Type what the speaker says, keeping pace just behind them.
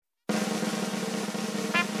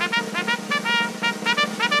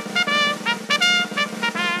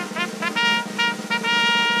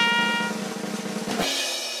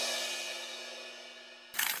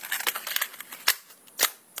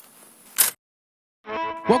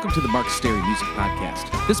Welcome to the Mark Stary Music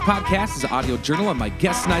Podcast. This podcast is an audio journal on my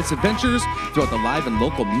guests' and I's adventures throughout the live and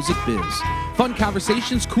local music biz. Fun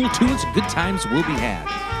conversations, cool tunes, and good times will be had.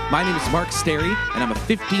 My name is Mark Stary, and I'm a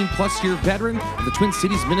 15-plus year veteran of the Twin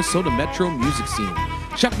Cities, Minnesota metro music scene.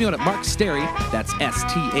 Check me out at Mark Stary, that's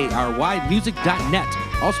S-T-A-R-Y, music.net.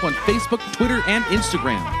 Also on Facebook, Twitter, and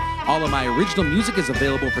Instagram. All of my original music is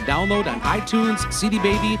available for download on iTunes, CD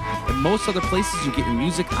Baby, and most other places you get your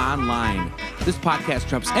music online. This podcast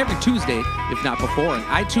drops every Tuesday, if not before, on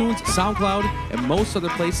iTunes, SoundCloud, and most other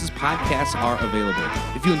places podcasts are available.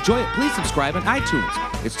 If you enjoy it, please subscribe on iTunes.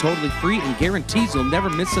 It's totally free and guarantees you'll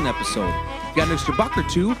never miss an episode. If you got an extra buck or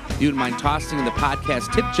two you wouldn't mind tossing in the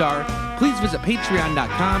podcast tip jar, please visit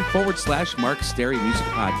patreon.com/Mark Stary Music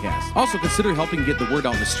Podcast. Also consider helping get the word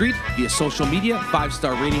out in the street via social media,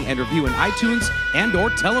 5-star rating and review in iTunes, and or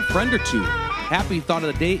tell a friend or two. Happy Thought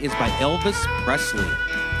of the Day is by Elvis Presley.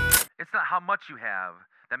 It's not how much you have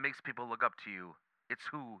that makes people look up to you. It's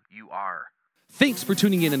who you are. Thanks for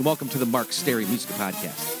tuning in and welcome to the Mark Stary Music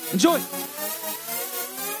Podcast. Enjoy!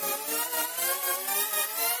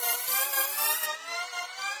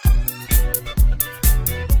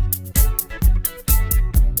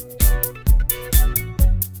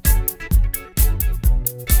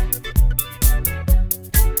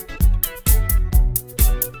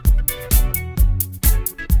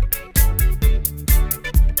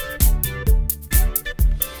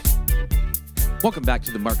 Welcome back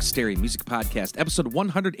to the Mark Stary Music Podcast, episode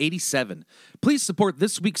 187. Please support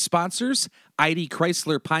this week's sponsors, ID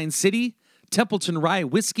Chrysler Pine City, Templeton Rye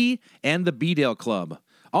Whiskey, and the B-Dale Club.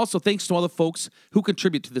 Also, thanks to all the folks who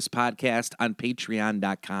contribute to this podcast on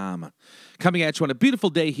patreon.com. Coming at you on a beautiful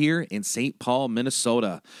day here in St. Paul,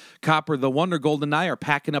 Minnesota. Copper, the Wonder Gold, and I are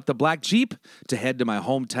packing up the black Jeep to head to my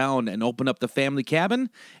hometown and open up the family cabin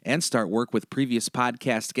and start work with previous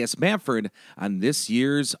podcast guest Manfred on this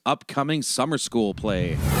year's upcoming summer school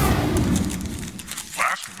play.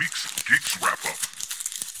 Last week's Geeks Wrap-Up.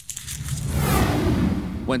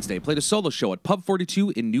 Wednesday, played a solo show at Pub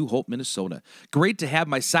 42 in New Hope, Minnesota. Great to have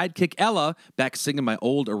my sidekick Ella back singing my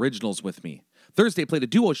old originals with me. Thursday, played a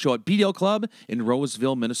duo show at B-Dale Club in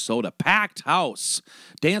Roseville, Minnesota. Packed house.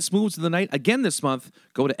 Dance moves of the night again this month.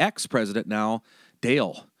 Go to ex-president now,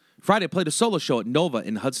 Dale. Friday, played a solo show at Nova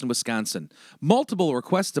in Hudson, Wisconsin. Multiple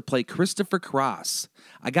requests to play Christopher Cross.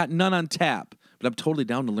 I got none on tap, but I'm totally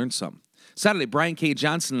down to learn some. Saturday, Brian K.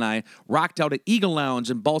 Johnson and I rocked out at Eagle Lounge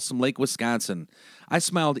in Balsam Lake, Wisconsin. I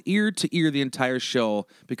smiled ear to ear the entire show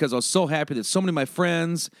because I was so happy that so many of my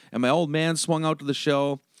friends and my old man swung out to the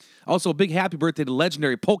show. Also, a big happy birthday to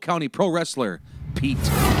legendary Polk County pro wrestler, Pete.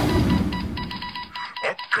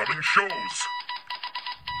 Upcoming shows.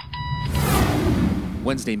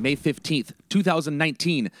 Wednesday, May 15th,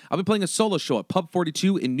 2019, I'll be playing a solo show at Pub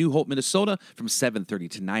 42 in New Hope, Minnesota from 7:30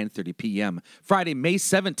 to 9:30 p.m. Friday, May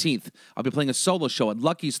 17th, I'll be playing a solo show at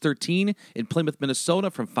Lucky's 13 in Plymouth, Minnesota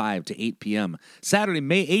from 5 to 8 p.m. Saturday,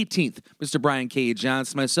 May 18th, Mr. Brian K.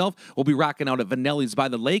 Johnson and myself will be rocking out at Vanelli's by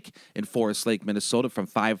the Lake in Forest Lake, Minnesota from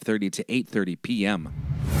 5:30 to 8:30 p.m.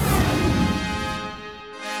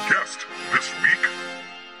 Guest this week.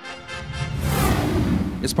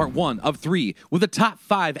 Is part 1 of 3 with the top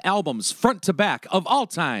 5 albums front to back of all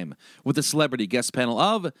time with a celebrity guest panel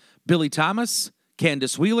of Billy Thomas,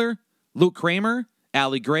 Candace Wheeler, Luke Kramer,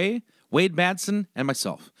 Allie Gray, Wade Madsen, and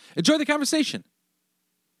myself. Enjoy the conversation.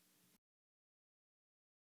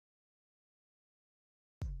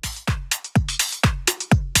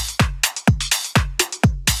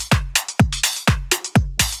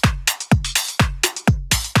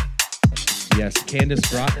 Yes, Candace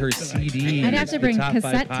brought her CD. I'd have to bring the top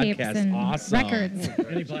cassette 5 tapes podcasts. and Awesome. records.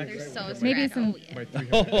 They're so Maybe scratch. some.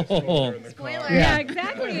 Oh. Spoiler. Yeah,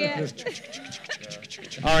 exactly.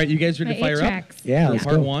 All right, you guys ready to My fire up? eight-tracks. Yeah, For let's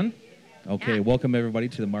part go. 1? Okay, Yeah. welcome everybody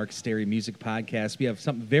to the Mark Stary Music Podcast. We have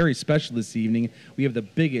something very special this evening. We have the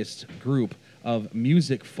biggest group of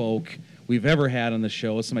music folk we've ever had on the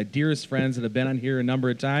show. Some of my dearest friends that have been on here a number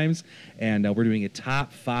of times, and we're doing a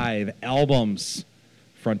top 5 albums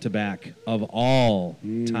front to back of all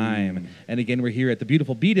time. And again, we're here at the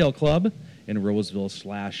beautiful B-Dale Club in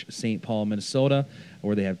Roseville/St. Paul, Minnesota,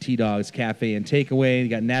 where they have T-Dogs Cafe and Takeaway. You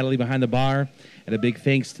got Natalie behind the bar. And a big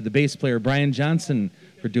thanks to the bass player, Brian Johnson,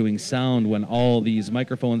 for doing sound on all these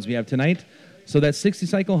microphones we have tonight. So that 60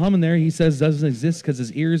 cycle hum in there, he says, doesn't exist because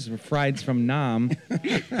his ears were fried from Nam.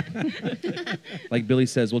 Like Billy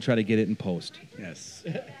says, we'll try to get it in post. Yes.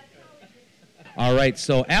 All right,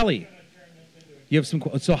 so Allie, you have some.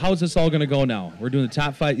 So how's this all going to go now? We're doing the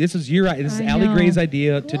top 5. This is I Allie know. Gray's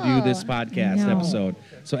idea to do Cool. this podcast I know. episode.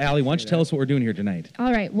 So Allie, why don't you tell us what we're doing here tonight?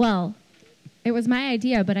 All right. Well, It was my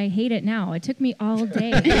idea, but I hate it now. It took me all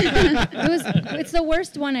day. It's the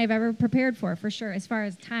worst one I've ever prepared for sure, as far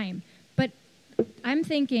as time. But I'm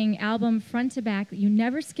thinking album front to back. You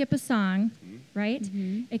never skip a song, right?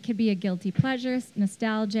 Mm-hmm. It could be a guilty pleasure,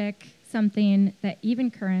 nostalgic, something that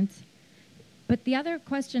even current. But the other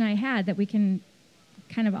question I had that we can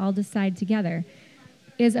kind of all decide together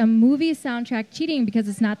is a movie soundtrack cheating because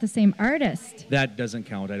it's not the same artist? That doesn't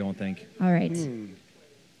count, I don't think. All right.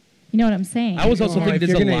 You know what I'm saying? I was also thinking,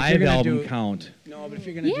 does a live album do, count? No, but if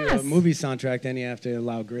you're going to do a movie soundtrack, then you have to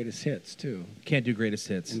allow greatest hits, too. Can't do greatest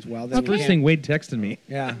hits. And, well, then first thing Wade texted me.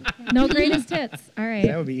 Yeah. No greatest hits. All right.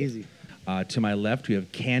 That would be easy. To my left, we have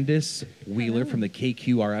Candace Wheeler from the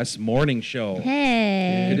KQRS Morning Show.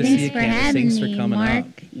 Hey, good to see you, Candace. Thanks for coming Mark.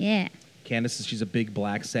 up. Yeah. Candace, she's a big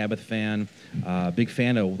Black Sabbath fan, big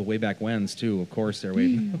fan of the Way Back Whens, too, of course, there,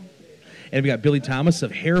 Wade. And we got Billy Thomas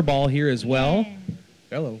of Hairball here as well. Yeah.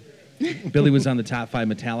 Hello. Billy was on the top 5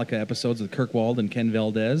 Metallica episodes with Kirk Wald and Ken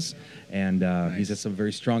Valdez, and he's had some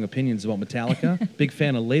very strong opinions about Metallica. Big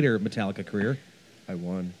fan of later Metallica career. I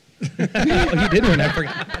won. Oh, you did win, I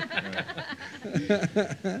forgot.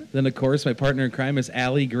 Then, of course, my partner in crime is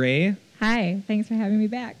Allie Gray. Hi, thanks for having me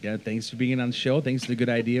back. Yeah, thanks for being on the show. Thanks for the good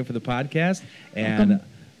idea for the podcast. And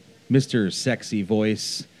Mr. Sexy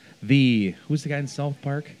Voice, who's the guy in South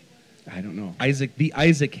Park? I don't know.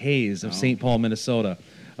 Isaac Hayes of St. Paul, Minnesota,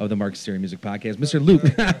 of the Mark Sterry Music Podcast. Mr. Luke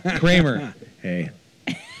Kramer. Hey.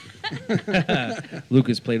 Luke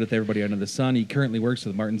has played with everybody under the sun. He currently works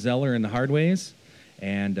with Martin Zeller and the Hardways,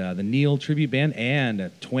 and the Neil Tribute Band,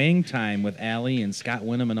 and Twang Time with Allie and Scott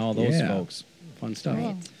Winham and all those folks. Fun stuff.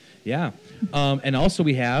 Right. Yeah. And also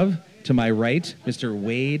we have, to my right, Mr.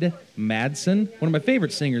 Wade Madsen, one of my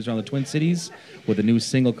favorite singers around the Twin Cities, with a new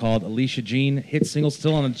single called Alicia Jean. Hit single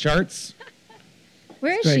still on the charts.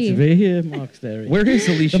 Where is Great she? to be here, Mark Sterry. Where is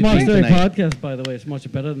Alicia The Mark Jean Sterry tonight? podcast, by the way, is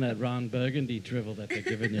much better than that Ron Burgundy drivel that they're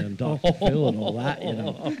giving you and Dr. Phil and all that, you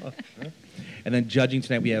know. And then judging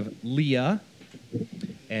tonight, we have Leah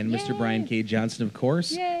and Mr. Brian K. Johnson, of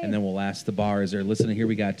course. Yay. And then we'll ask the bar as they're listening here.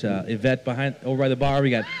 We got Yvette over by the bar. We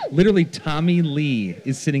got literally Tommy Lee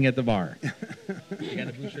is sitting at the bar. The guy in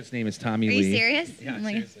the blue shirt's name is Tommy Are Lee. you serious? Yeah, I'm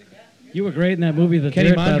like, seriously. You were great in that movie, The Kenny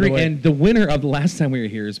Dirt, by the Mondrick, way. and the winner of the last time we were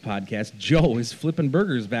here's podcast, Joe, is flipping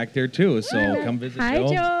burgers back there too. So come visit Hi,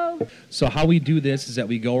 Joe. So how we do this is that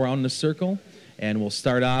we go around in a circle, and we'll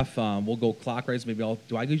start off. We'll go clockwise. Maybe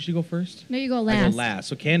do I usually go first? No, you go I last. go last.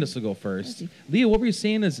 So Candace will go first. Leah, what were you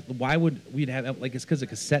saying? Is why would we'd have like it's because of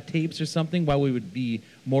cassette tapes or something? Why we would be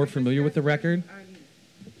more familiar with the record?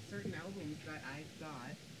 Certain albums that I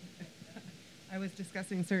thought. I was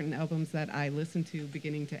discussing certain albums that I listened to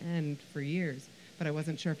beginning to end for years, but I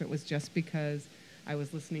wasn't sure if it was just because I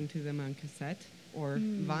was listening to them on cassette or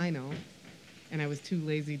vinyl, and I was too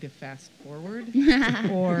lazy to fast forward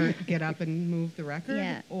or get up and move the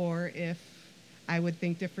record, or if I would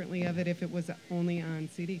think differently of it if it was only on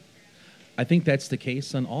CD. I think that's the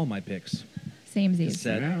case on all my picks. Samesies.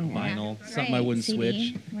 Cassette, vinyl, Yeah. something I Right, wouldn't CD,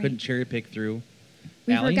 switch. right. Couldn't cherry pick through.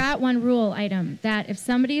 We Allie? forgot one rule item, that if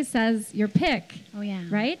somebody says your pick, oh, yeah.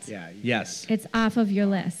 right? Yeah. Yes. It's off of your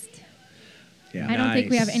list. Yeah. I don't think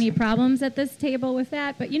we have Nice. any problems at this table with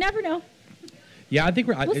that, but you never know. Yeah, I think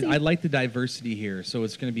We'll see. I like the diversity here, so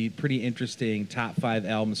it's going to be pretty interesting. Top 5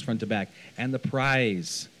 albums front to back, and the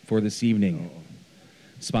prize for this evening,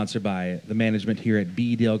 sponsored by the management here at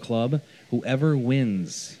B Dale Club. Whoever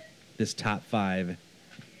wins this top 5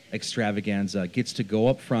 extravaganza gets to go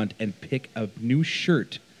up front and pick a new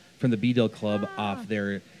shirt from the B Dale Club off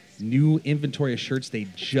their new inventory of shirts they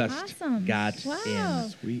just Awesome. got Wow. in.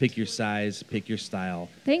 Sweet. Pick your size, pick your style.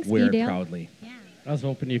 Thanks, wear it B-Dale. proudly. Yeah. I was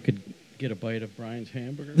hoping you could get a bite of Brian's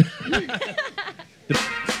hamburger.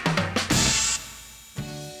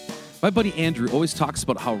 My buddy Andrew always talks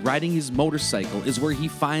about how riding his motorcycle is where he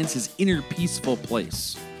finds his inner peaceful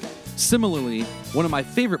place. Similarly, one of my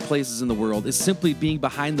favorite places in the world is simply being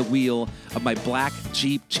behind the wheel of my black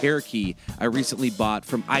Jeep Cherokee I recently bought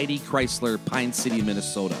from ID Chrysler, Pine City,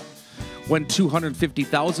 Minnesota. When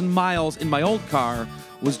 250,000 miles in my old car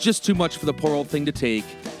was just too much for the poor old thing to take,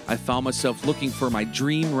 I found myself looking for my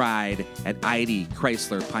dream ride at ID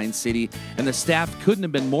Chrysler, Pine City, and the staff couldn't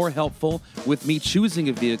have been more helpful with me choosing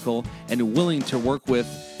a vehicle and willing to work with,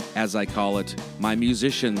 as I call it, my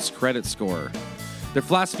musician's credit score. Their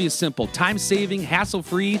philosophy is simple: time-saving,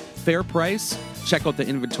 hassle-free, fair price. Check out the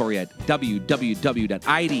inventory at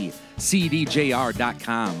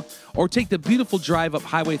www.idcdjr.com or take the beautiful drive up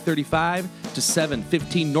Highway 35 to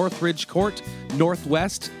 715 Northridge Court,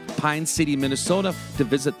 Northwest, Pine City, Minnesota to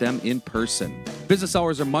visit them in person. Business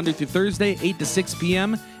hours are Monday through Thursday, 8 to 6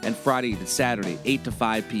 p.m., and Friday to Saturday, 8 to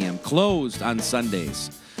 5 p.m., closed on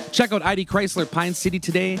Sundays. Check out ID Chrysler Pine City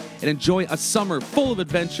today and enjoy a summer full of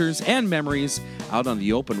adventures and memories out on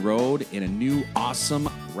the open road in a new awesome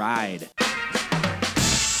ride.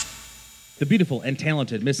 The beautiful and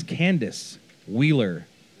talented Miss Candace Wheeler,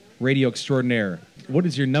 radio extraordinaire. What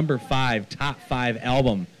is your number 5, top 5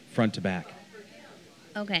 album, front to back?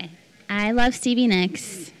 Okay. I love Stevie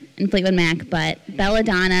Nicks and Fleetwood Mac, but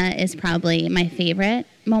Belladonna is probably my favorite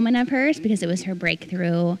moment of hers because it was her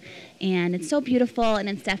breakthrough, and it's so beautiful, and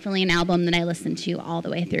it's definitely an album that I listen to all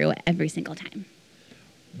the way through every single time.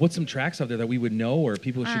 What's some tracks out there that we would know or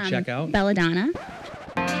people should check out? Belladonna.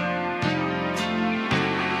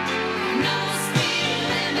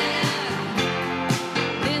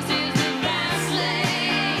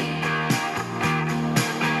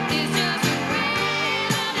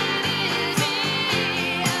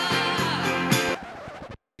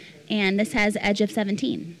 And this has Edge of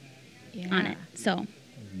 17 on it. So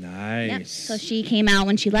nice. Yep. So she came out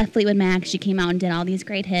when she left Fleetwood Mac. She came out and did all these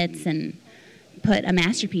great hits and put a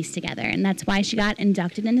masterpiece together. And that's why she got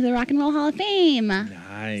inducted into the Rock and Roll Hall of Fame.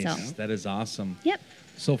 Nice. So. That is awesome. Yep.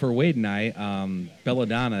 So for Wade and I,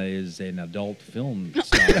 Belladonna is an adult film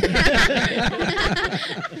star.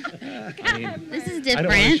 This is different. I don't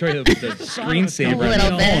want to show you the screensaver A little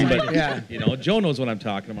on my phone, bit. but Yeah. you know, Joe knows what I'm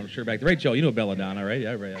talking about. I'm sure back there. Right, Joe? You know Belladonna, right?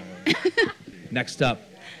 Yeah, right. Next up,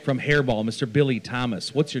 from Hairball, Mr. Billy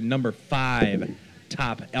Thomas. What's your number 5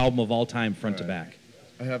 top album of all time, front to back?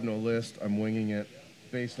 I have no list. I'm winging it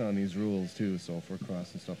based on these rules, too, so if we're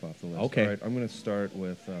crossing stuff off the list. Okay. All right, I'm going to start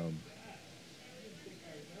with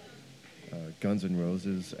Guns N'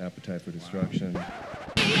 Roses, Appetite for Destruction.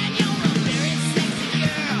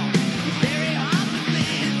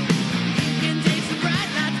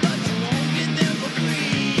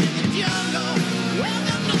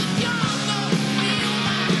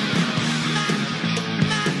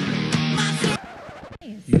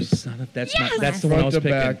 You son of... That's the one I was Front to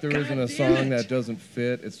picking. back, there isn't a song that doesn't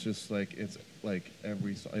fit. It's just like, it's like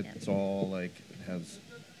every song, it's all like, it has,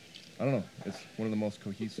 I don't know, it's one of the most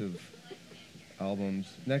cohesive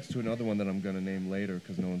albums, next to another one that I'm going to name later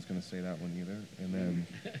because no one's going to say that one either. And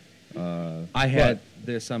then... I had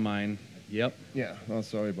this on mine. Yep. Yeah, oh,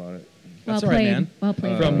 sorry about it. That's Well all right, played. man. Well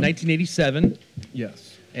played. From 1987.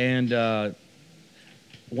 Yes. And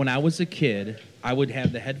when I was a kid, I would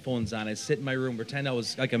have the headphones on. I'd sit in my room, pretend I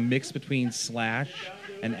was like a mix between Slash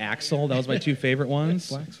and Axl. That was my 2 favorite ones.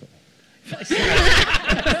 Flaxel. Flaxel.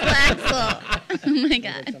 Oh, my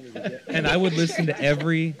God. And I would listen to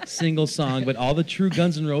every single song, but all the true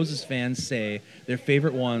Guns N' Roses fans say their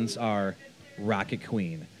favorite ones are Rocket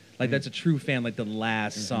Queen. Like, that's a true fan, like the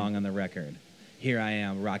last song on the record. Here I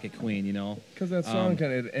am, Rocket Queen, you know? Because that song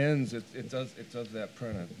kind of, it ends, it does that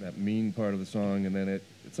kind of, that mean part of the song, and then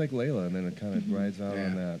it's like Layla, and then it kind of rides out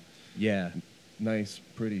on that nice,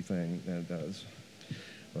 pretty thing that it does.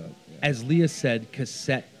 But, yeah. As Leah said,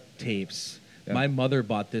 cassette tapes. Yeah. My mother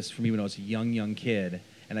bought this for me when I was a young kid,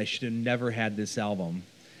 and I should have never had this album.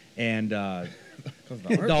 And all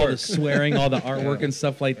the swearing, all the artwork and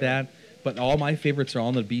stuff like that. But all my favorites are all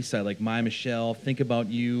on the B-side, like My Michelle, Think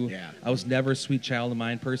About You. Yeah. I was never a Sweet Child of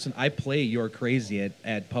Mine person. I play You're Crazy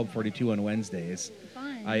at Pub 42 on Wednesdays.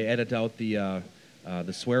 Fun. I edit out the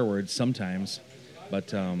swear words sometimes.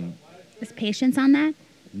 But Is Patience on that?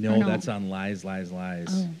 no, Or no? that's on Lies, Lies,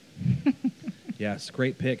 Lies. Oh. Yes,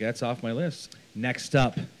 great pick. That's off my list. Next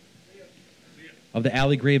up, of the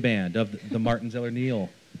Allie Gray Band, of the Martin Zeller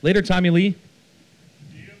Neal. Later, Tommy Lee.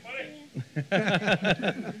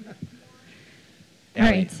 All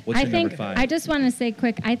Allie, right. what's I your think number 5? I just want to say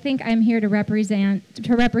quick. I think I'm here to represent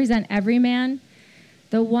every man,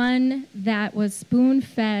 the one that was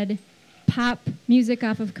spoon-fed pop music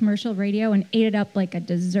off of commercial radio and ate it up like a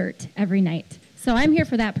dessert every night. So I'm here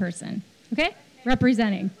for that person. Okay,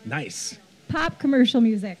 representing Nice. pop commercial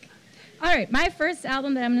music. All right, my first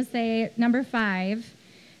album that I'm going to say number 5.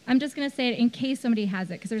 I'm just going to say it in case somebody has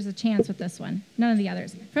it because there's a chance with this one. None of the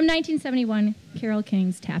others. From 1971, Carole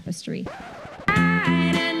King's Tapestry.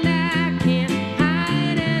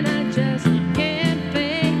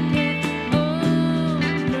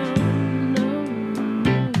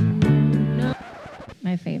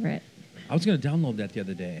 My favorite. I was going to download that the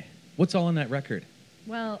other day. What's all on that record?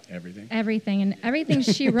 Well, Everything. everything and everything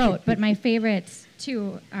she wrote, but my favorites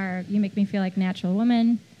too are "You Make Me Feel Like a Natural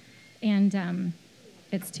Woman" and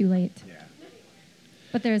 "It's Too Late." Yeah.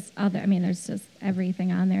 But there's there's just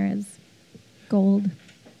everything on there is gold.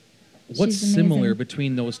 What's She's similar amazing.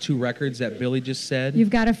 between those 2 records that Billy just said? You've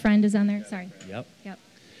Got a Friend is on there. Sorry. Yep. Yep.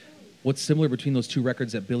 What's similar between those 2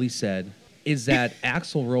 records that Billy said is that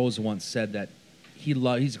Axl Rose once said that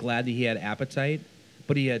he's glad that he had Appetite,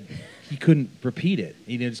 but he couldn't repeat it.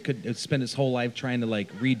 He just could spend his whole life trying to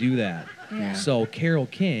like redo that. Yeah. So Carole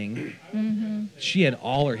King, she had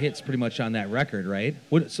all her hits pretty much on that record, right?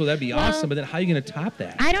 So that'd be awesome. But then how are you going to top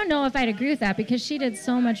that? I don't know if I'd agree with that because she did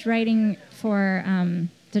so much writing for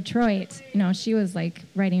Detroit. You know, she was like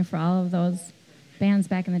writing for all of those bands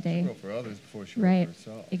back in the day. She wrote for others before she Right. wrote for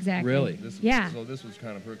herself. Exactly. Really? Yeah. So this was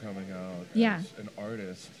kind of her coming out Yeah. as an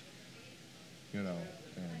artist, you know.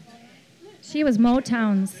 And She was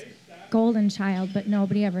Motown's golden child, but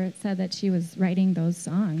nobody ever said that she was writing those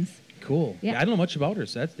songs. Cool. Yeah. I don't know much about her,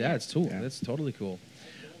 so that's cool. That's totally cool.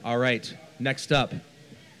 All right, next up,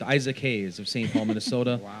 the Isaac Hayes of St. Paul,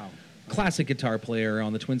 Minnesota. Wow. Classic guitar player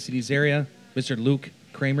around the Twin Cities area. Mr. Luke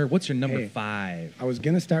Kramer, what's your number Hey. 5? I was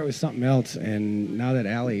going to start with something else, and now that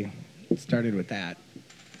Allie started with that,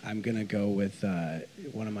 I'm going to go with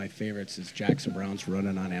one of my favorites is Jackson Brown's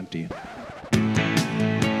Running on Empty.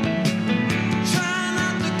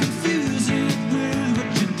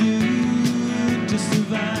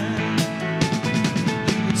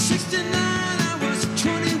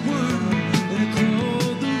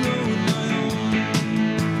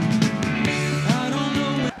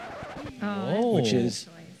 Which is,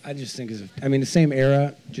 I just think the same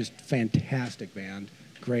era, just fantastic band,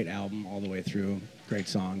 great album all the way through, great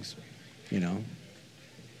songs, you know.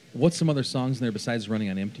 What's some other songs in there besides Running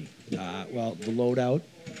on Empty? Well, The Loadout,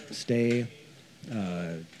 Stay,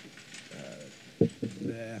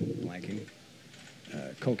 blanking,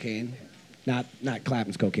 Cocaine, not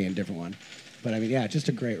Clapton's Cocaine, different one. But I mean, yeah, just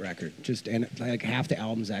a great record. And like half the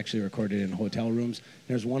album's actually recorded in hotel rooms.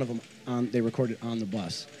 There's one of them they recorded on the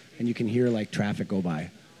bus, and you can hear like traffic go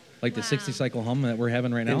by. Like the 60 cycle hum that we're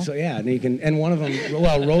having right now? And so yeah, and one of them,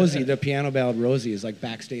 well, Rosie, the piano ballad Rosie, is like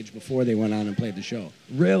backstage before they went on and played the show.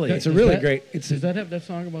 Really? It's a really great. Does that have that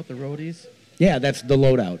song about the roadies? Yeah, that's The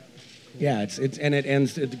Loadout. Yeah, and it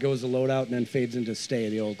ends. It goes the Loadout and then fades into Stay,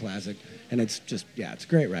 the old classic, and it's just it's a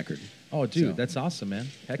great record. Oh, dude, So- that's awesome, man.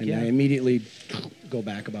 Heck And yeah. I immediately go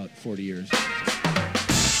back about 40 years.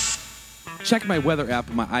 Check my weather app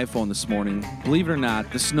on my iPhone this morning. Believe it or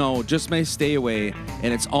not, the snow just may stay away,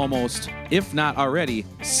 and it's almost, if not already,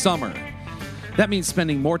 summer. That means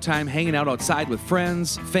spending more time hanging out outside with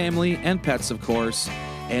friends, family, and pets, of course,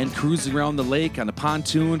 and cruising around the lake on the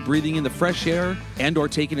pontoon, breathing in the fresh air, and or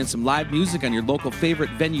taking in some live music on your local favorite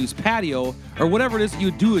venue's patio, or whatever it is that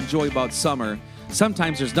you do enjoy about summer.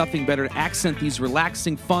 Sometimes there's nothing better to accent these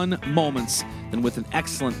relaxing, fun moments than with an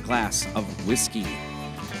excellent glass of whiskey.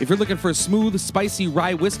 If you're looking for a smooth, spicy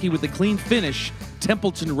rye whiskey with a clean finish,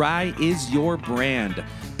 Templeton Rye is your brand.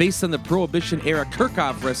 Based on the Prohibition-era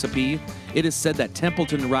Kirchhoff recipe, it is said that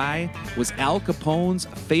Templeton Rye was Al Capone's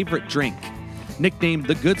favorite drink. Nicknamed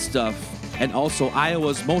the Good Stuff, and also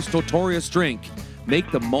Iowa's most notorious drink,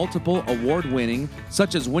 make the multiple award-winning,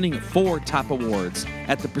 such as winning 4 top awards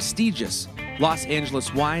at the prestigious Los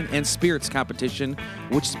Angeles Wine and Spirits Competition,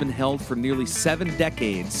 which has been held for nearly 7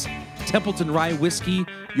 decades. Templeton Rye Whiskey,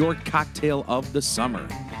 your cocktail of the summer.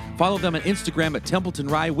 Follow them on Instagram at Templeton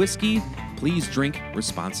Rye Whiskey. Please drink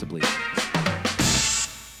responsibly.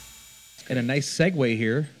 And a nice segue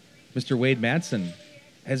here, Mr. Wade Madsen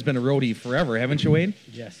has been a roadie forever, haven't you, Wade?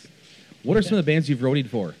 Yes. What are some of the bands you've roadied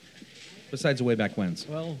for, besides the Way Back Whens?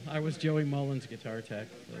 Well, I was Joey Mullen's guitar tech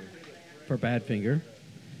for Badfinger.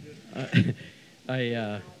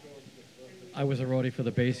 I was a roadie for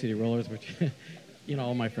the Bay City Rollers, which, you know,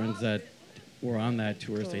 all my friends that were on that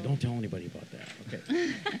tour say, don't tell anybody about that.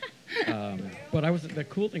 Okay. But the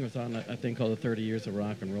cool thing was on a thing called the 30 Years of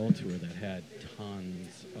Rock and Roll tour that had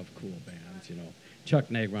tons of cool bands, you know. Chuck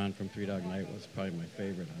Negron from Three Dog Night was probably my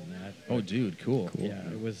favorite on that. Oh, dude, cool. Yeah,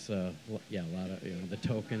 it was, a lot of, you know, the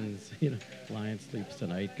Tokens, you know, Lion Sleeps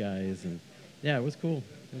Tonight guys, and yeah, it was cool.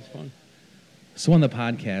 It was fun. So on the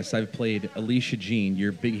podcast, I've played Alicia Jean,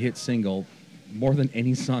 your big hit single, more than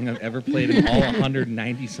any song I've ever played in all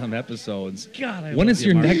 190 some episodes. God, When is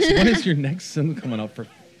your next single coming out? For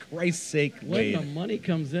Christ's sake, When Wade. the money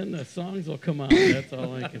comes in, the songs will come out. That's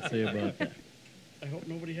all I can say about that. I hope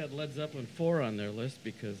nobody had Led Zeppelin 4 on their list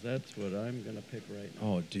because that's what I'm going to pick right now.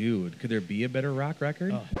 Oh, dude, could there be a better rock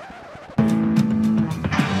record? Oh.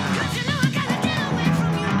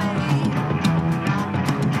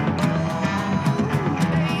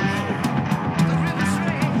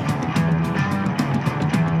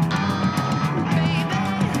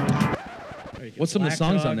 What's some of the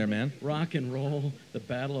songs Black on Dog, there, man? Rock and Roll, The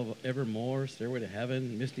Battle of Evermore, Stairway to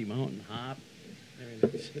Heaven, Misty Mountain Hop. I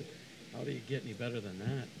mean, how do you get any better than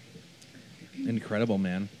that? Incredible,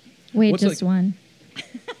 man. Wade What's just won.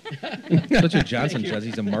 That's what Johnson says.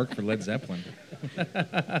 He's a mark for Led Zeppelin.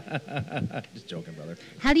 Just joking, brother.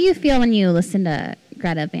 How do you feel when you listen to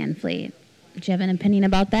Greta Van Fleet? Do you have an opinion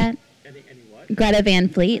about that? Any what? Greta Van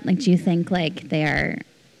Fleet, like, do you think like they are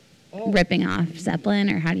ripping off Zeppelin,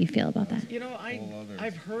 or how do you feel about that? You know,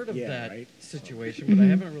 I've heard of that right? situation, but I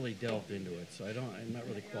haven't really delved into it, so I'm not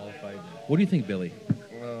really qualified. What do you think, Billy?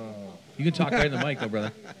 You can talk right in the mic, though,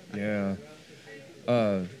 brother. Yeah.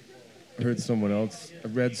 I read someone else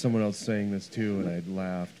saying this too, and I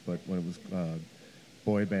laughed. But when it was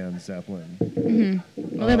boy band Zeppelin,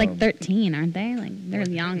 Well, they're like 13, aren't they? Like, they're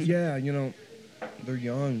young. yeah, you know, they're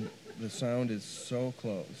young. The sound is so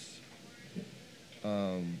close.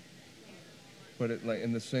 But it like,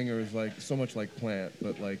 and the singer is like so much like Plant,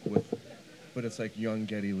 but it's like young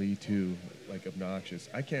Geddy Lee too, like obnoxious.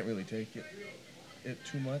 I can't really take it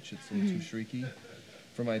too much. It's a little too shrieky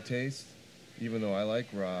for my taste. Even though I like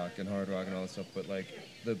rock and hard rock and all that stuff, but like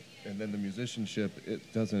and then the musicianship,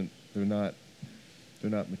 it doesn't. They're not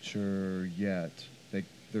mature yet.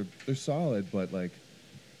 They're solid, but like,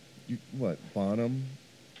 Bonham,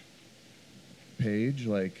 Page,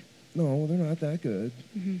 like, no, they're not that good.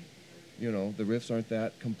 You know, the riffs aren't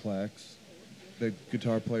that complex. The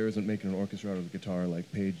guitar player isn't making an orchestra out of the guitar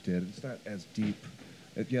like Page did. It's not as deep.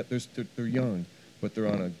 Yet they're young, but they're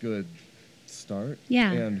on a good start.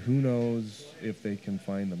 Yeah. And who knows if they can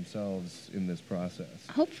find themselves in this process.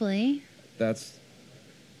 Hopefully. That's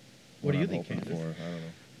What do you I'm think, hoping Candace? for. I don't know.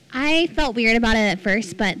 I felt weird about it at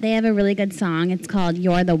first, but they have a really good song. It's called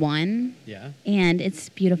You're the One. Yeah. And it's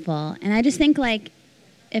beautiful. And I just think, like,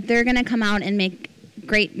 if they're going to come out and make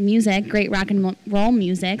great music, great rock and roll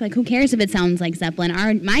music, like, who cares if it sounds like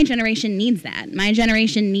Zeppelin? My generation needs that. My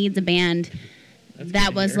generation needs a band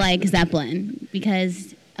that was like Zeppelin,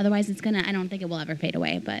 because otherwise it's going to, I don't think it will ever fade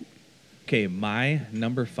away, but. Okay, my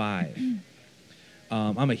number 5.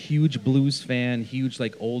 I'm a huge blues fan, huge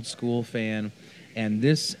like old school fan, and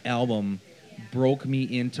this album broke me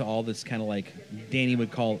into all this kind of like Dan Neal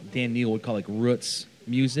would call like roots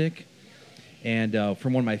music. And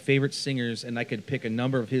from one of my favorite singers, and I could pick a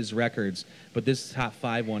number of his records, but this top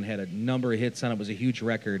 5 one had a number of hits on it. It was a huge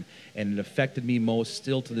record, and it affected me most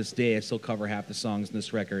still to this day. I still cover half the songs in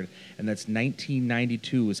this record, and that's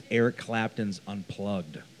 1992 is Eric Clapton's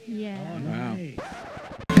Unplugged. Yeah. Wow.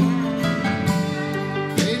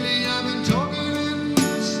 Lately I've been talking in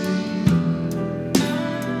my sleep.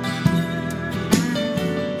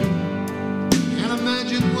 Can't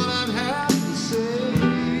imagine what I'd have to say.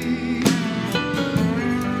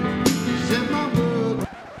 Set my world.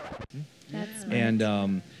 That's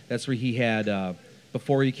And that's where he had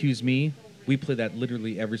Before He Accused Me. We played that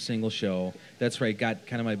literally every single show. That's where I got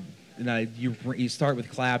kind of my. You start with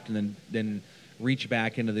Clapton and then reach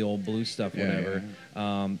back into the old blues stuff, whatever.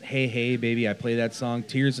 Hey, Hey, Baby, I play that song.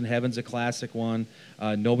 Tears in Heaven's a classic one.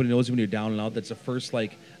 Nobody Knows When You're Down and Out. That's the first,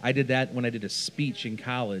 like, I did that when I did a speech in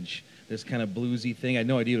college, this kind of bluesy thing. I had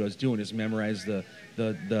no idea what I was doing, just memorized the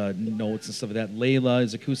notes and stuff like that. Layla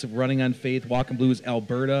is acoustic, Running on Faith, Walking Blues,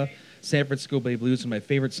 Alberta, San Francisco Bay Blues, one of my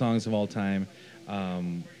favorite songs of all time.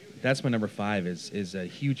 That's my number 5, is a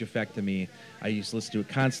huge effect to me. I used to listen to it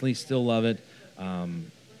constantly, still love it.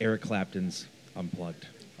 Eric Clapton's Unplugged.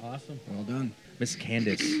 Awesome. Well done. Miss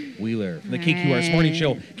Candace Wheeler from the KQRS Morning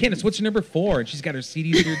Show. Candace, what's your number 4? And she's got her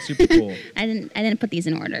CDs here. It's super cool. I didn't put these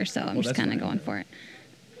in order, so I'm just that's kind of fine. going for it.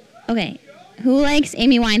 Okay. Who likes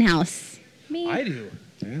Amy Winehouse? me. I do.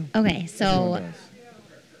 Yeah. Okay, so Everyone does.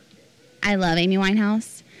 I love Amy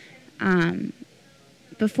Winehouse.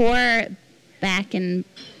 Before Back to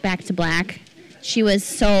Black, she was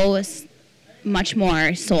so much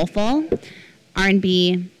more soulful,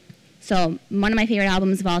 R&B. So one of my favorite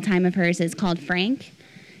albums of all time of hers is called Frank,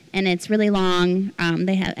 and it's really long. I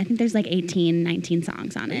think there's like 18, 19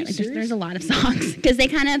 songs on it. Like there's a lot of songs because they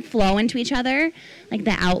kind of flow into each other, like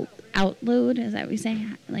the outlude, is that what you say?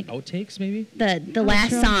 Like Outtakes, maybe? the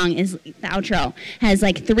last song is the outro has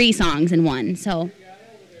like 3 songs in one, so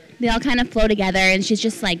they all kind of flow together, and she's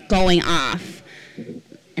just like going off,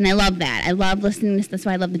 and I love that. I love listening to this. That's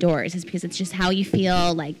why I love The Doors, is because it's just how you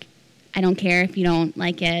feel. Like, I don't care if you don't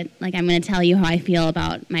like it. Like, I'm going to tell you how I feel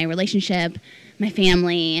about my relationship, my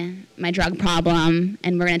family, my drug problem,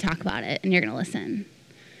 and we're going to talk about it, and you're going to listen.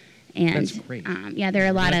 And That's great. Yeah, there are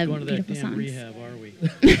a lot Not of going to that beautiful damn songs. rehab, are we?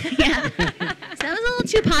 Yeah. So that was a little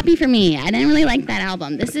too poppy for me. I didn't really like that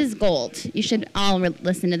album. This is gold. You should all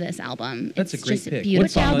listen to this album. That's It's a great just pick. beautiful.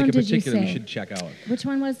 What song album like in did you particular we say? should check out? Which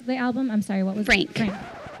one was the album? I'm sorry, what was Frank. it?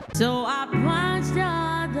 So I punched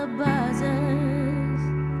all the buzzers,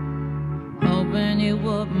 hoping you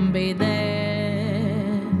wouldn't be there.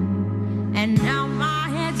 And now my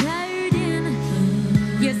head's hurting.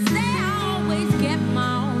 You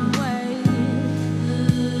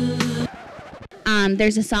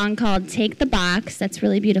There's a song called Take the Box that's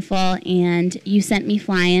really beautiful, and You Sent Me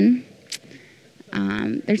Flying.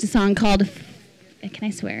 There's a song called, can I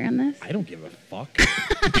swear on this? I don't give a fuck.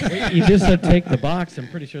 You just said Take the Box. I'm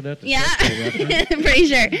pretty sure that's a Yeah, sexual reference. I'm pretty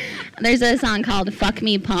sure. There's a song called Fuck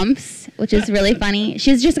Me Pumps, which is really funny.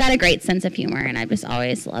 She's just got a great sense of humor, and I've just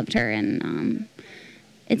always loved her, and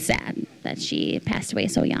it's sad that she passed away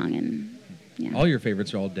so young, and yeah. All your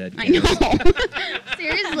favorites are all dead. I know.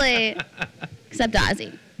 Seriously. Except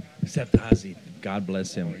Ozzy. Except Ozzy. God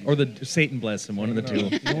bless him. Or the Satan bless him, one of the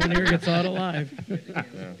two. No one here gets out alive.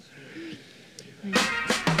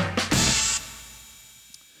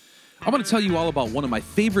 I want to tell you all about one of my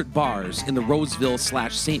favorite bars in the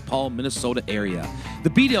Roseville/St. Paul, Minnesota area. The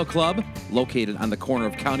B-Dale Club, located on the corner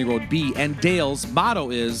of County Road B and Dale's, motto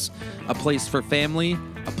is a place for family,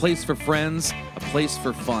 a place for friends, a place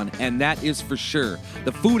for fun, and that is for sure.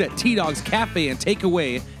 The food at T-Dog's Cafe and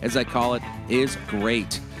Takeaway, as I call it, is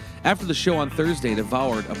great. After the show on Thursday,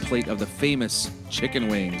 devoured a plate of the famous chicken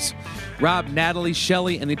wings. Rob, Natalie,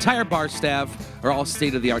 Shelley, and the entire bar staff are all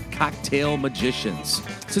state-of-the-art cocktail magicians.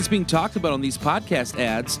 Since being talked about on these podcast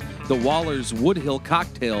ads, the Waller's Woodhill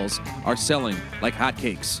cocktails are selling like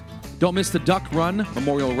hotcakes. Don't miss the Duck Run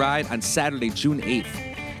Memorial Ride on Saturday, June 8th.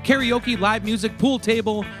 Karaoke, live music, pool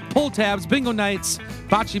table, pull tabs, bingo nights,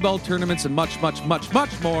 bocce ball tournaments, and much, much, much,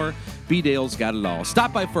 much more. B-Dale's got it all.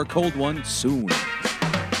 Stop by for a cold one soon.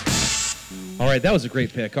 All right, that was a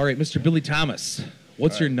great pick. All right, Mr. Billy Thomas,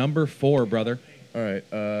 what's your number 4, brother? All right,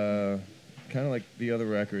 kind of like the other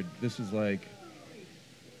record. This is like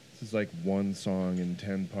one song in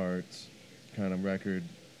 10 parts kind of record.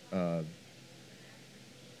 The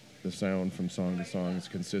sound from song to song is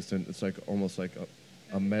consistent. It's like almost like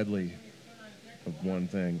a medley of one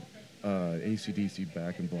thing. AC/DC,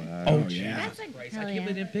 Back in Black. Oh, yeah. That's a, I can't believe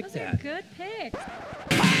they didn't pick Those that. are good picks.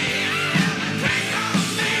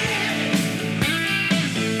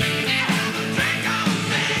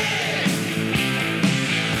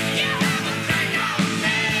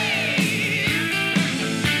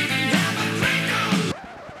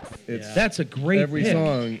 It's That's a great every pick.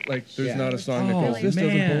 song. Like, there's not a song that Oh, goes, this man.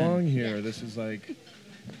 doesn't belong here. This is like,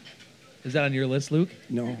 Is that on your list, Luke?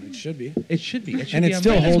 No, it should be. It should be. It should And be it on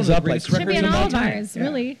still mine. It's holds one of up the like greatest Should be records in of all all of time. ours,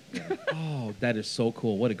 really. Oh, that is so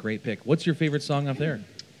cool. What a great pick. What's your favorite song up there?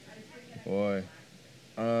 boy.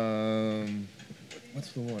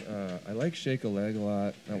 What's the one? I like Shake a Leg a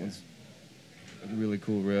lot. That one's a really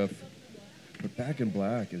cool riff. But Back in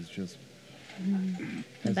Black is just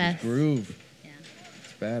has best. this groove. Yeah.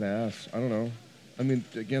 It's badass. I don't know. I mean,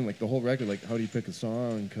 again, like the whole record, like how do you pick a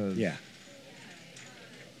song? Because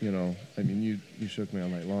you know, I mean, you shook me all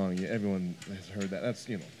night long. Everyone has heard that. That's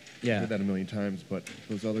heard that a million times. But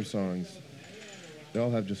those other songs, they all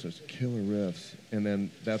have just such killer riffs. And then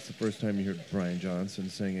that's the first time you heard Brian Johnson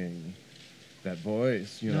singing that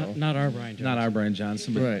voice. You know, Not our Brian Johnson. Not our Brian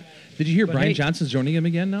Johnson, but right. Did you hear But Brian hey- Johnson's joining him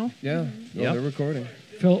again now? Yeah, no, Yep. they're recording.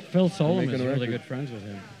 Phil Solomon making is a really record. good friends with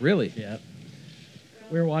him. Really? Yeah.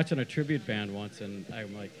 We were watching a tribute band once, and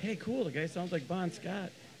I'm like, hey, cool, the guy sounds like Bon Scott.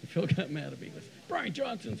 And Phil got mad at me. He goes, Brian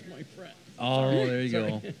Johnson's my friend. Oh, Sorry. there you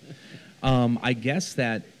Sorry. go. I guess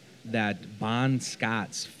that Bon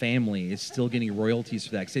Scott's family is still getting royalties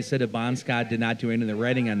for that. Because they said that Bon Scott did not do any of the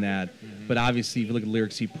writing on that. But obviously, if you look at the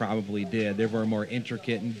lyrics, he probably did. They were more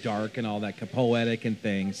intricate and dark and all that, poetic and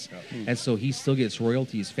things. And so he still gets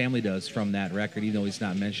royalties, family does, from that record, even though he's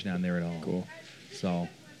not mentioned on there at all. Cool. So,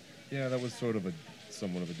 Yeah, that was sort of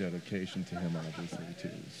somewhat of a dedication to him, obviously, too.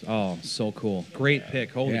 So. oh, so cool. Great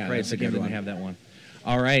pick. Holy Yeah, Christ, that's a again, good didn't one. have that one.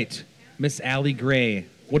 All right, Miss Allie Gray,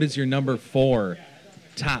 what is your number 4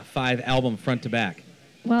 top 5 album front to back?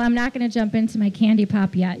 Well, I'm not going to jump into my candy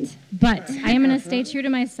pop yet, but I am going to stay true to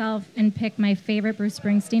myself and pick my favorite Bruce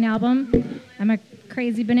Springsteen album. I'm a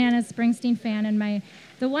crazy bananas Springsteen fan, and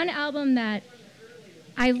the one album that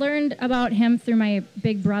I learned about him through my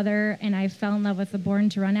big brother, and I fell in love with the Born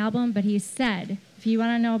to Run album, but he said, if you want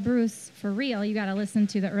to know Bruce for real, you got to listen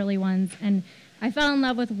to the early ones. And I fell in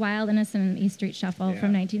love with Wild Innocent and E Street Shuffle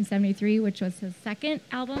from 1973, which was his second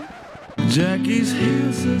album. Jackie's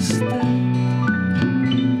heels are stiff.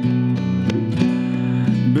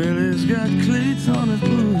 Billy's got cleats on his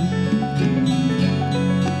boots.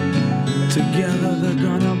 Together they're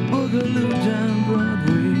gonna boogaloo down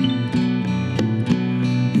Broadway.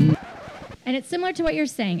 And it's similar to what you're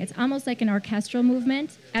saying. It's almost like an orchestral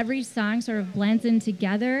movement. Every song sort of blends in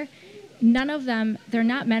together. None of them, they're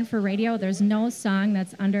not meant for radio. There's no song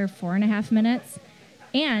that's under 4.5 minutes.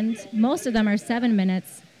 And most of them are 7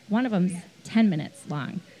 minutes. One of them's 10 minutes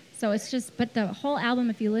long. So it's just, but the whole album,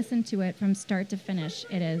 if you listen to it from start to finish,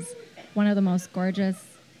 it is one of the most gorgeous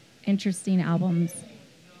interesting albums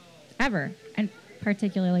ever, and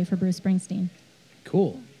particularly for Bruce Springsteen.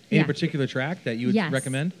 Cool. Any Yeah. particular track that you would Yes.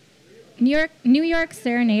 recommend? New York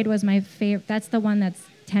Serenade was my favorite. That's the one that's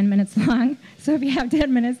 10 minutes long. So if you have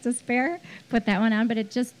 10 minutes to spare, put that one on. But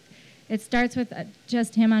it starts with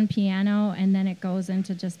just him on piano, and then it goes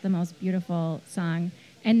into just the most beautiful song.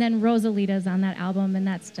 And then Rosalita's on that album, and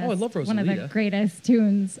that's just I love one of the Rosalita. greatest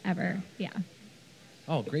tunes ever. Yeah.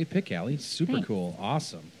 Oh, great pick, Allie. Super Thanks. cool.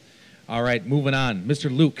 Awesome. All right, moving on.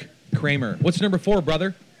 Mr. Luke Kramer. What's number 4,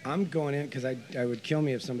 brother? I'm going in because I would kill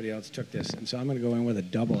me if somebody else took this, and so I'm going to go in with a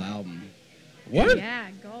double album. What? Yeah,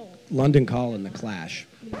 go. London Call and The Clash.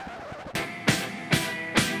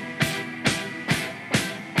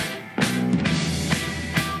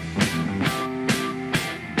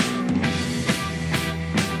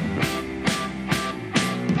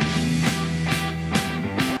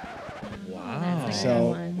 Wow.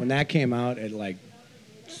 So when that came out, it like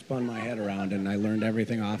spun my head around, and I learned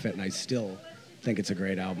everything off it, and I still think it's a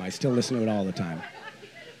great album. I still listen to it all the time.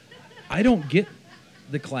 I don't get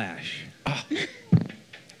The Clash.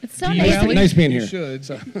 It's so Do you, nice. Allie? Nice being You here.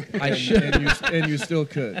 should. I should. And you still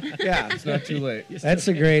could. Yeah. It's not too late. That's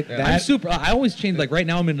a great. Yeah. I'm That, super. I always change. Like right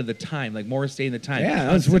now, I'm into the time. Like Morris Day in the time. yeah,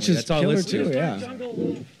 constantly. which is That's all I killer listen to. too.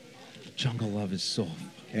 Yeah. Jungle Love is so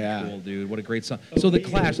Yeah. cool, dude. What a great song. So The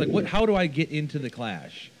Clash. Like, what? How do I get into The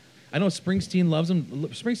Clash? I know Springsteen loves them.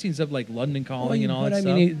 Springsteen's up like London Calling and all but that I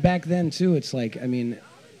stuff. mean, back then too, it's like, I mean,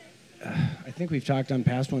 I think we've talked on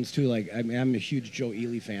past ones too. Like, I mean, I'm a huge Joe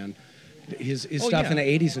Ely fan. His Oh, stuff yeah. in the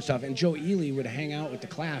 80s and stuff. And Joe Ely would hang out with The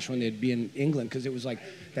Clash when they'd be in England because it was like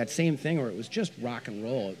that same thing where it was just rock and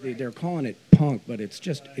roll. They're calling it punk, but it's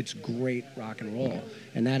great rock and roll.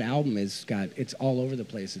 And that album it's all over the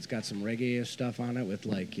place. It's got some reggae stuff on it with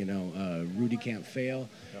like, Rudy Can't Fail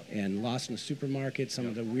and Lost in the Supermarket, some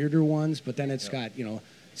of the weirder ones. But then it's got,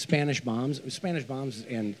 Spanish Bombs. Spanish Bombs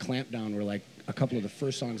and Clampdown were like a couple of the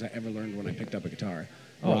first songs I ever learned when I picked up a guitar.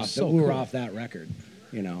 Oh, We were cool. off that record.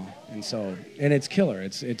 And so, and it's killer.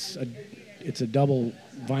 It's a double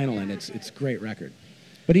vinyl, and it's a great record.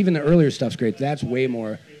 But even the earlier stuff's great. That's way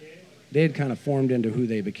more. They had kind of formed into who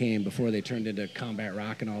they became before they turned into combat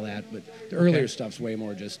rock and all that. But the earlier stuff's way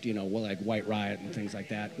more just like White Riot and things like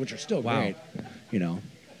that, which are still Wow. great.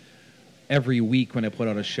 Every week when I put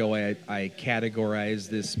out a show, I categorize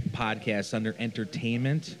this podcast under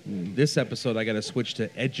entertainment. This episode, I got to switch to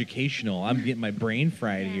educational. I'm getting my brain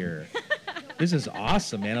fried here. This is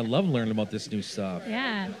awesome, man. I love learning about this new stuff.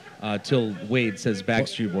 Yeah. Till Wade says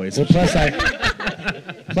Backstreet Boys. Well,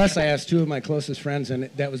 plus I asked two of my closest friends, and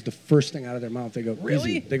that was the first thing out of their mouth. They go,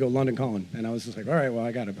 Really? Easy. They go, London Calling. And I was just like, all right, well,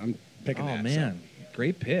 I'm picking that. Oh, man.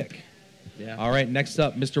 Great pick. Yeah. All right, next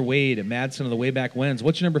up, Mr. Wade, Madsen of the Way Back Wins.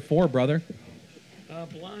 What's your number 4, brother?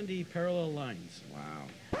 Blondie, Parallel Lines. Wow.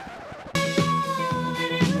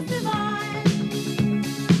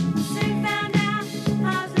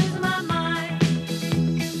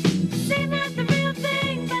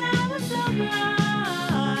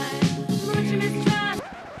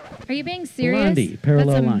 Are you being serious? Blondie, Parallel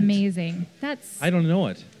That's Lines. amazing. That's I don't know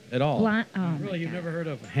it at all. Oh, my Really, you've God. never heard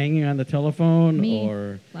of Hanging on the Telephone Me.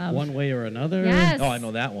 or Love. One Way or Another? Yes. Oh, I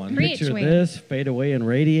know that one. Preach, Picture Wade. This, Fade Away and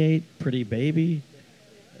Radiate, Pretty Baby.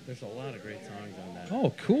 There's a lot of great songs on that.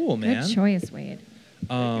 Oh, cool, man. Good choice, Wade.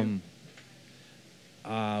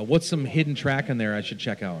 What's some hidden track in there I should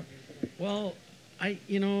check out? Well,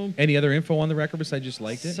 Any other info on the record besides just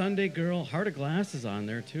liked it? Sunday Girl, Heart of Glass is on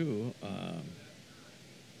there too.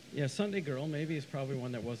 Yeah, Sunday Girl maybe is probably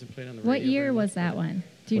one that wasn't played on the radio. What year very was much, that but- one?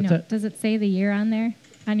 Do you What's know? that? Does it say the year on there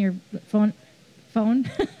on your phone? What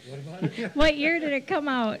about it? What year did it come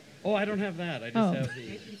out? Oh, I don't have that. I just Oh. have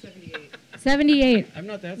the. 78. I'm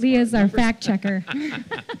not that smart. Leah's our Numbers- fact checker.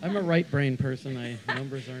 I'm a right brain person.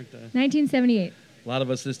 Numbers aren't. 1978. A lot of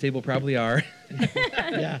us at this table probably are.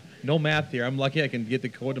 Yeah. No math here. I'm lucky I can get the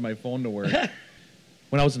code to my phone to work.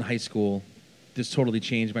 When I was in high school, this totally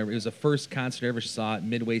changed my. It was the first concert I ever saw at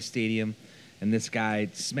Midway Stadium, and this guy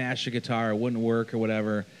smashed a guitar, it wouldn't work or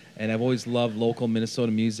whatever. And I've always loved local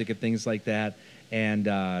Minnesota music and things like that.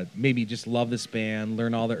 And maybe just love this band,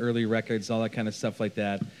 learn all the early records, all that kind of stuff like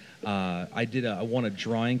that. I won a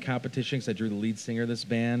drawing competition because I drew the lead singer of this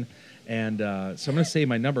band. And so I'm going to say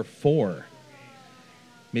my number 4,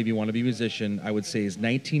 maybe you want to be a musician, I would say is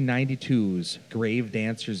 1992's Grave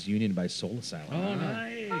Dancers Union by Soul Asylum. Oh,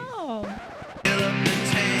 nice. Oh.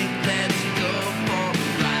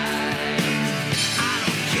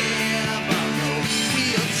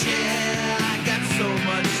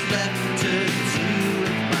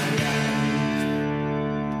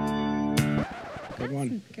 Good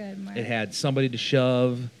one. Good, Mark. It had Somebody to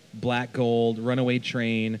Shove, Black Gold, Runaway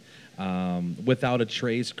Train, Without a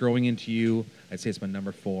Trace, Growing Into You. I'd say it's my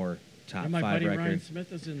number 4 top 5 record. My buddy Ryan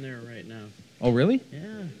Smith is in there right now. Oh, really?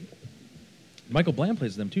 Yeah. Michael Bland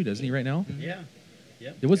plays them too, doesn't he, right now? Yeah.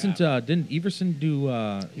 Yep. It wasn't, didn't Everson do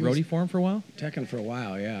roadie for him for a while? Teching for a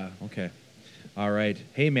while, yeah. Okay. All right.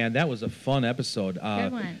 Hey, man, that was a fun episode.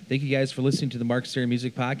 Good one. Thank you guys for listening to the Mark Stary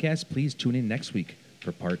Music Podcast. Please tune in next week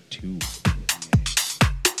for part 2.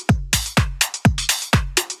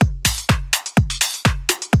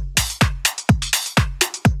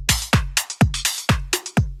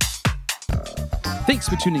 Thanks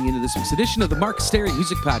for tuning into this week's edition of the Mark Stary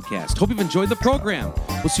Music Podcast. Hope you've enjoyed the program.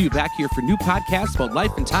 We'll see you back here for new podcasts about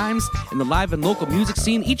life and times in the live and local music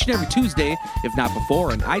scene each and every Tuesday, if not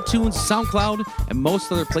before, on iTunes, SoundCloud, and most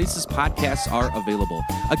other places podcasts are available.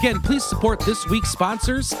 Again, please support this week's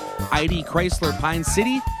sponsors, ID Chrysler Pine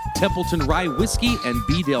City, Templeton Rye Whiskey, and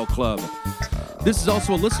B-Dale Club. This is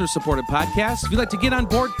also a listener-supported podcast. If you'd like to get on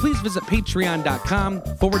board, please visit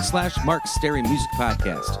patreon.com/Mark Stary Music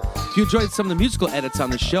Podcast. If you enjoyed some of the musical edits on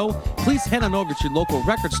the show, please head on over to your local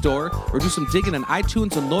record store or do some digging on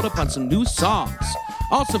iTunes and load up on some new songs.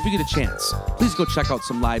 Also, if you get a chance, please go check out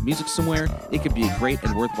some live music somewhere. It could be a great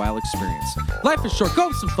and worthwhile experience. Life is short. Go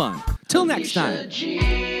have some fun. Till next time.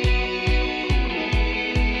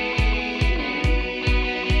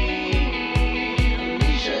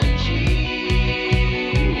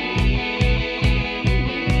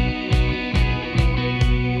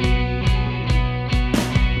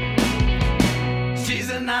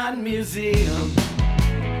 Museum.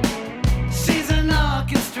 She's an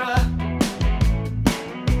orchestra.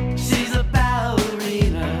 She's a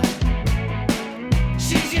ballerina.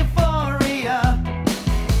 She's euphoria.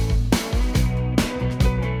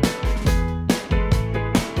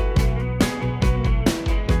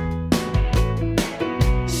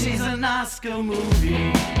 She's an Oscar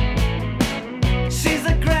movie. She's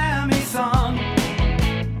a Grammy song.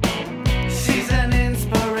 She's an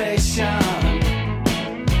inspiration.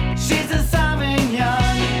 She's a Sauvignon.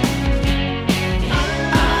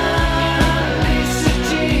 Alicia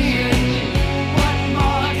Jean. What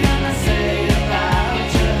more can I say about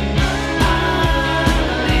you?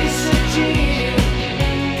 Alicia Jean.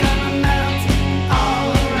 Gonna melt all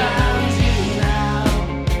around you now.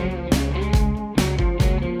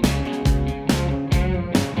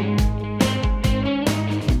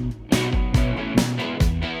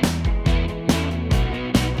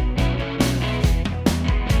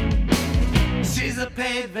 She's a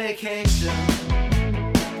paid vacation.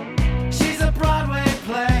 She's a Broadway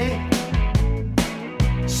play.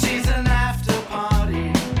 She's an after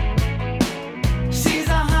party. She's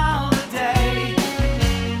a holiday.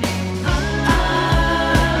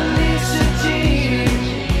 Alicia Jean.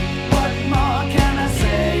 What more can I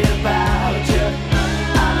say about you?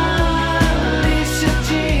 Alicia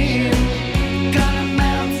Jean. Gonna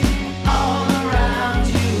melt all around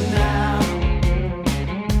you now.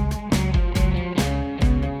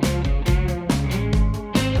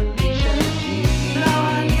 No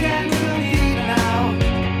one can compete now.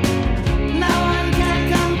 No one can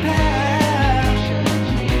compare.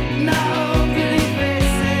 No pretty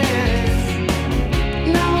faces.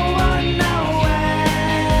 No one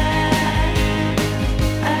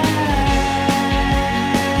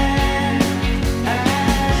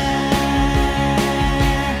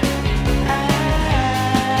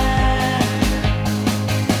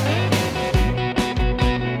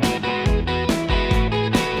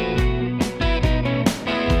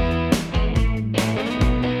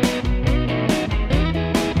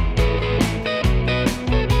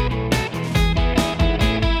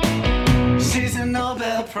She's a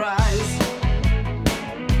Nobel Prize.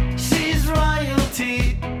 She's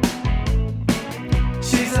royalty.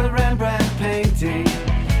 She's a Rembrandt